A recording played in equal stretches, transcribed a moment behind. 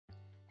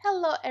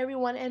Hello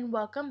everyone and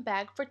welcome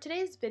back. For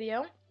today's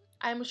video,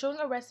 I'm showing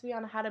a recipe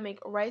on how to make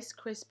Rice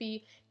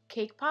Krispie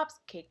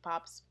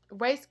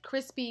Rice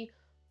Krispie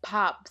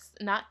Pops,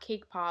 not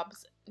cake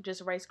pops,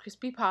 just Rice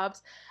Krispie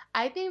Pops.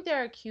 I think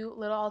they're a cute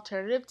little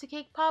alternative to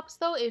cake pops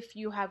though. If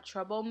you have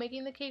trouble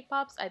making the cake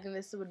pops, I think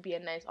this would be a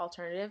nice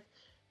alternative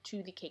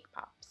to the cake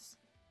pops.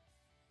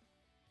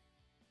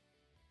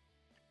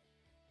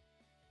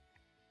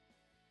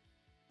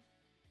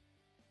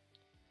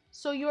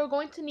 So you're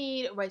going to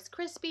need Rice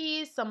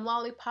Krispies, some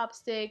lollipop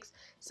sticks,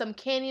 some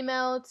candy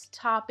melts,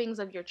 toppings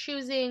of your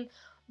choosing,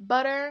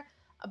 butter,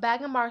 a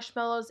bag of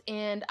marshmallows,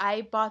 and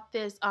I bought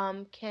this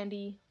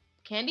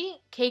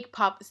cake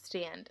pop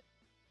stand.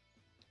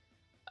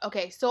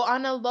 Okay, so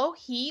on a low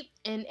heat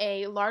in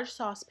a large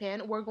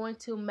saucepan, we're going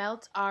to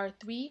melt our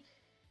 3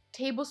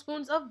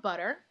 tablespoons of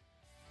butter.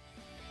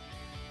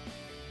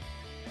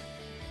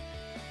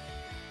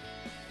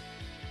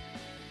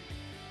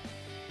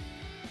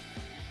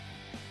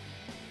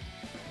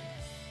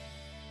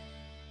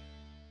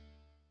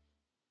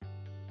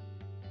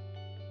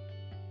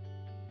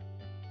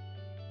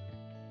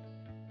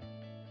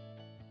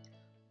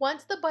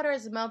 Once the butter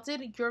is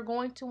melted, you're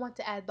going to want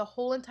to add the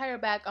whole entire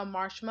bag of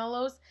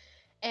marshmallows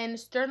and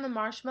stir the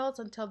marshmallows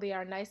until they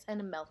are nice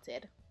and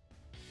melted.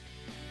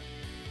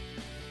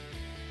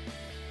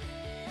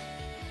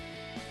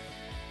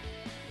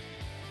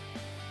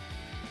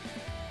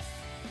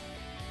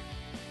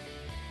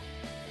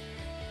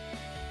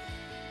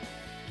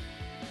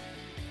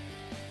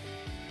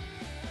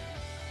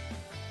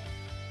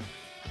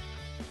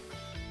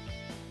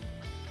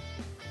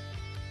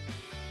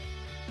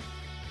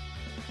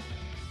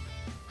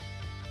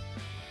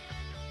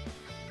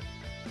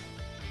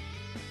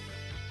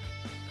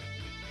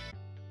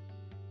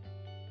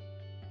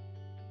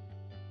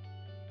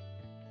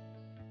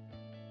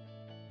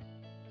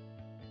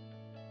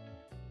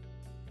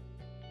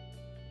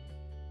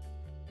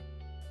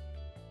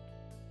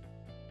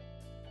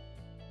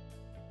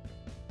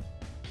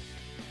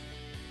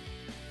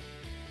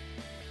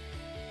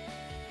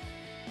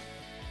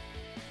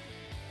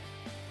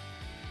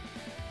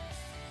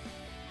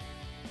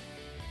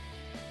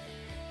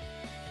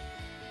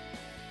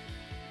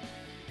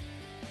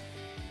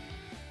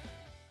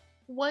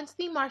 Once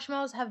the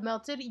marshmallows have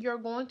melted, you're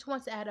going to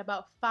want to add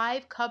about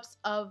 5 cups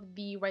of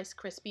the Rice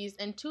Krispies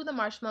into the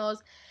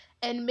marshmallows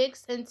and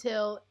mix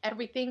until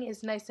everything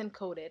is nice and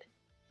coated.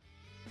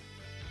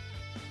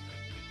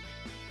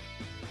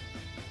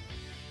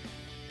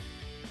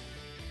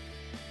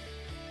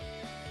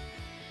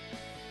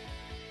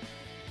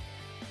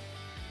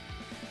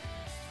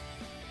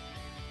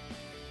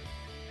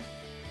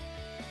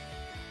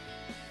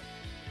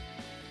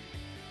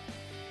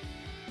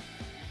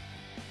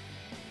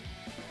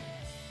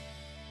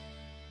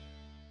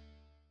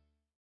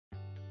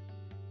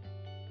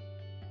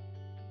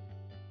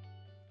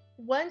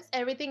 Once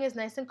everything is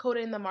nice and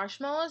coated in the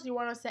marshmallows, you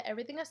want to set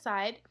everything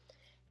aside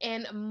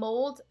and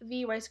mold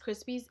the Rice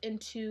Krispies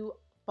into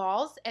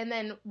balls. And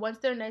then once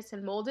they're nice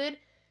and molded,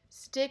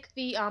 stick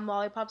the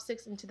lollipop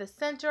sticks into the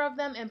center of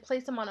them and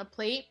place them on a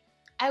plate.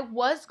 I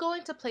was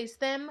going to place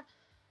them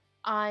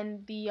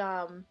on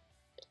the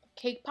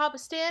cake pop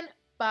stand,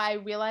 but I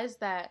realized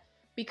that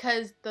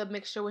because the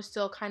mixture was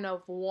still kind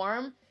of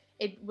warm,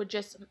 it would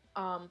just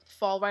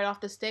fall right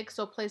off the stick.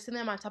 So placing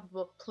them on top of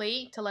a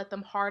plate to let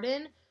them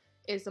harden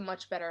is a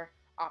much better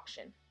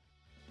option.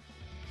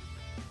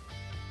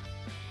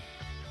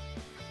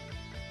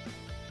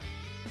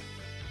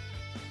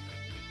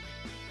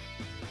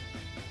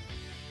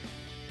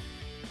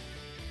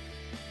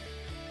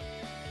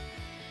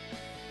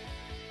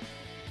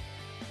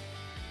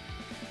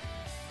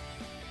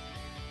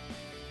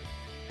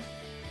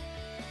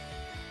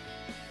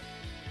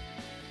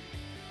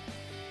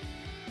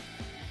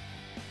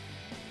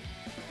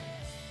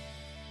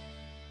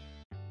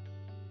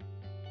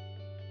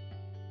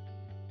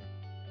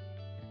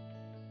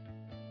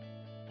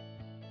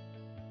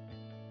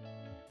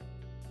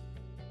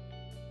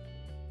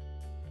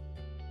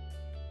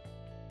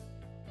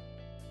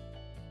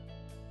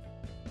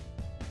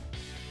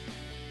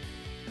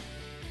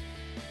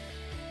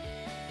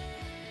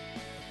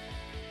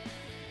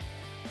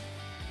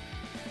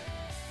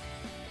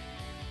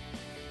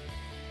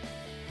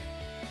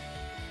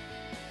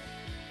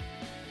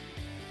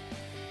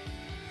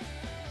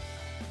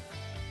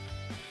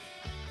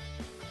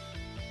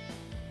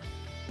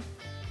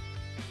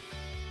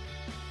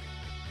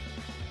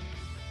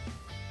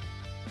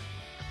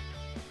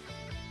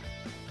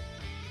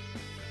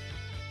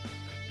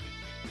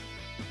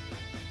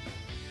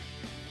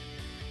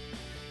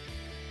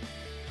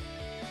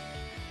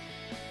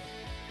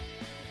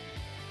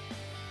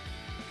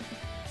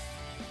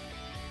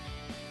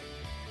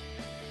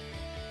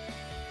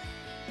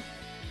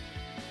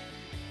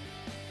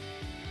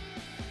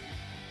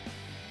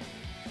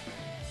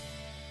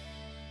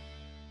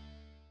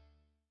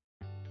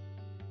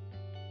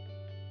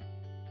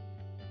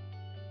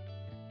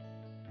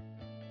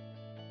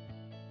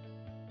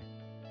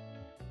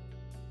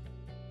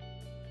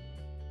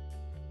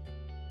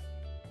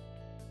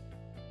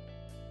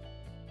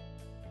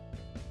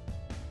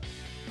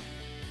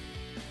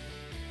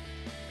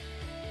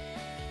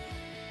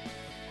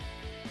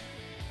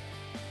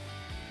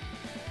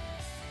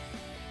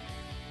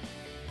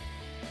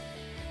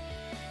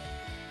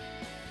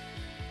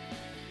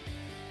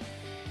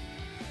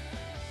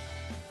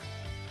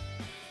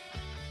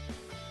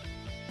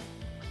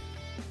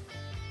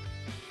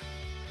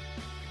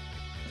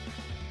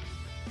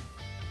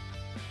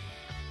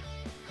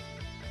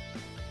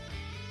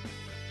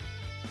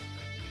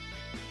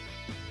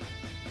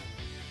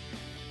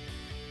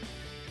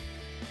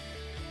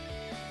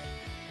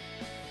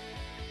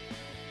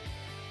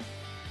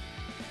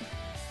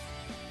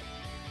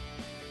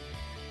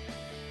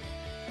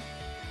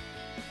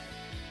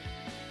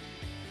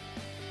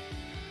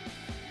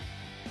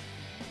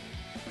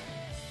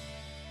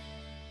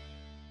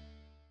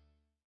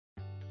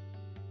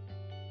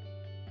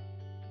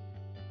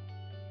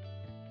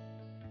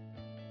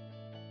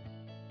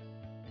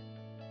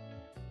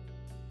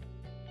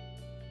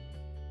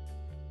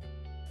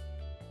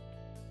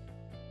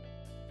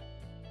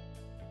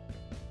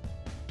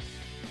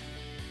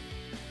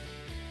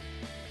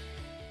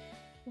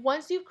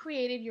 Once you've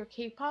created your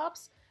cake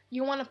pops,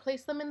 you want to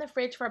place them in the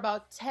fridge for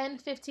about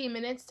 10-15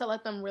 minutes to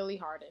let them really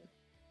harden.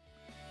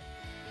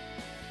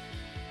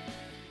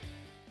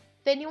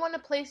 Then you want to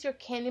place your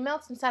candy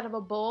melts inside of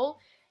a bowl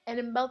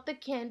and melt the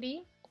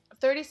candy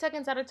 30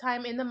 seconds at a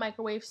time in the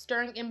microwave,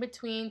 stirring in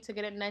between to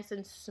get it nice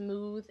and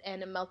smooth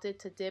and melted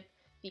to dip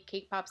the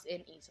cake pops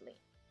in easily.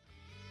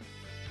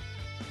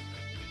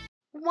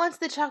 Once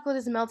the chocolate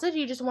is melted,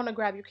 you just want to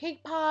grab your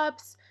cake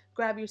pops,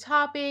 grab your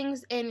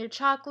toppings and your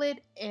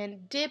chocolate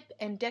and dip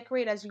and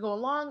decorate as you go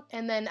along.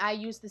 And then I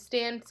use the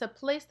stand to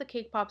place the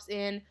cake pops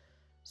in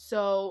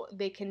so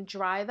they can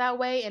dry that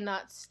way and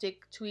not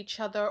stick to each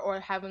other or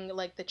having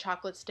like the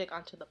chocolate stick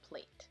onto the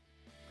plate.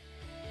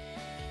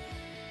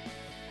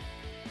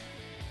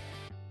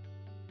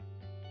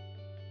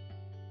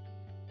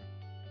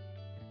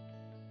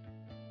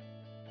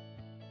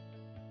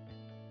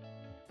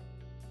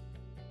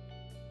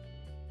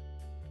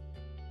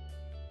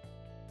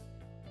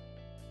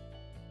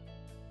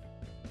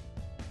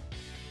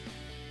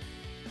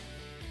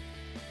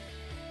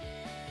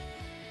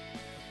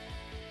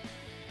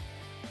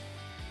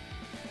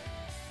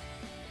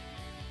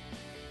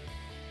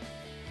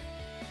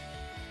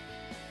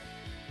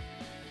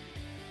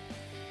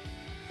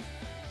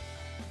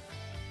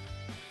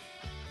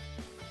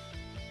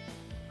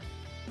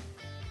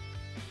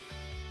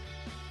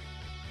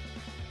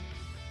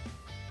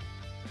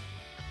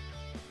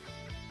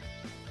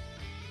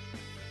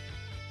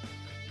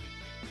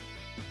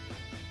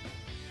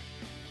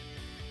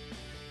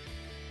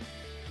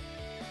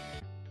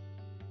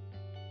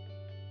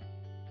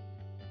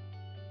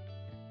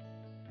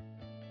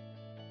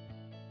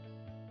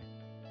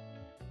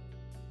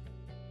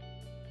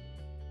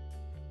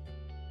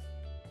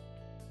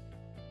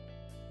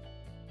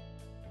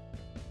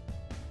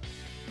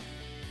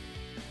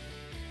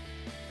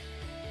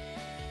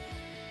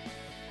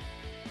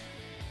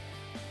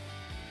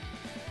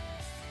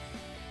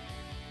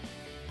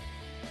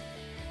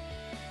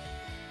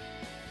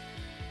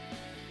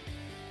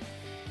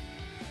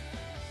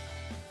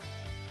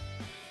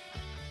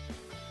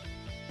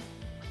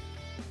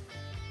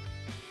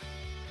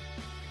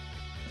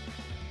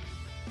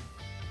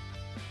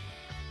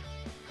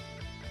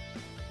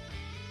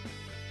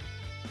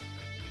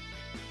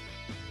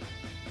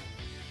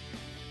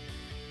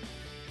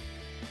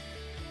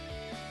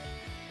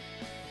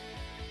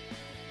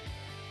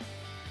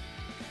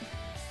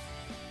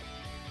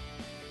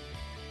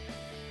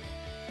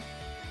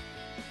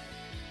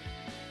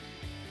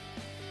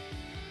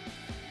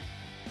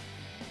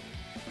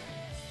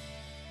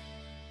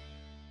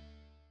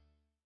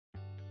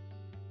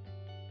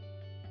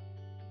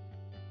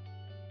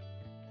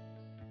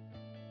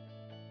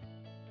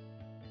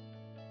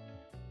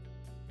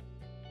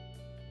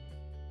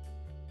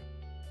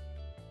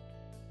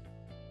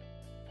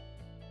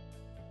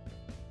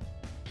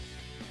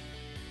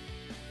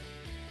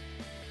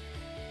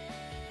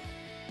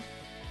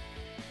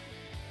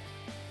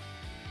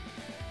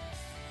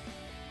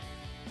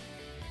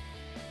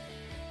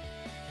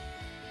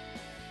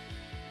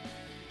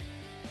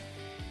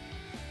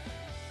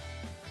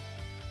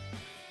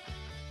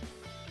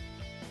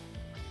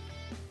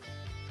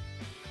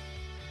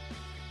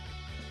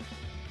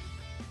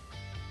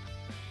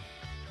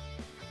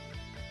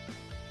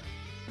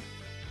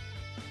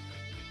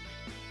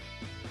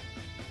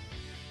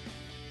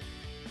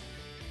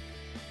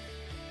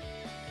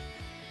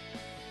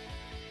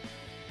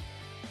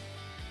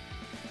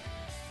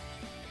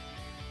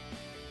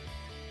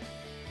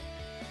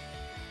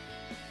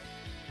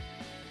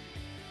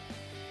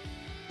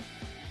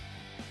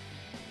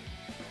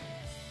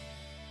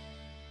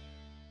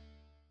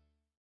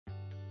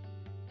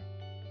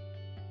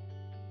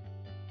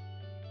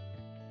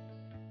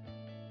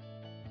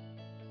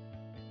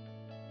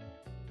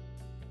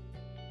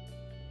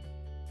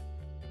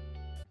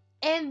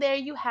 And there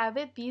you have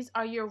it. These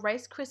are your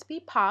Rice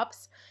Krispie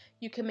Pops.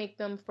 You can make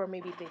them for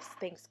maybe this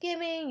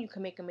Thanksgiving. You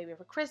can make them maybe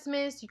for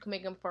Christmas. You can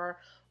make them for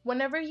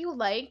whenever you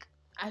like.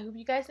 I hope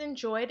you guys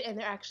enjoyed, and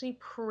they're actually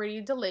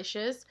pretty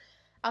delicious.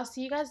 I'll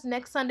see you guys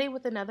next Sunday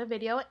with another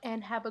video,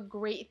 and have a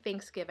great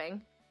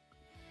Thanksgiving.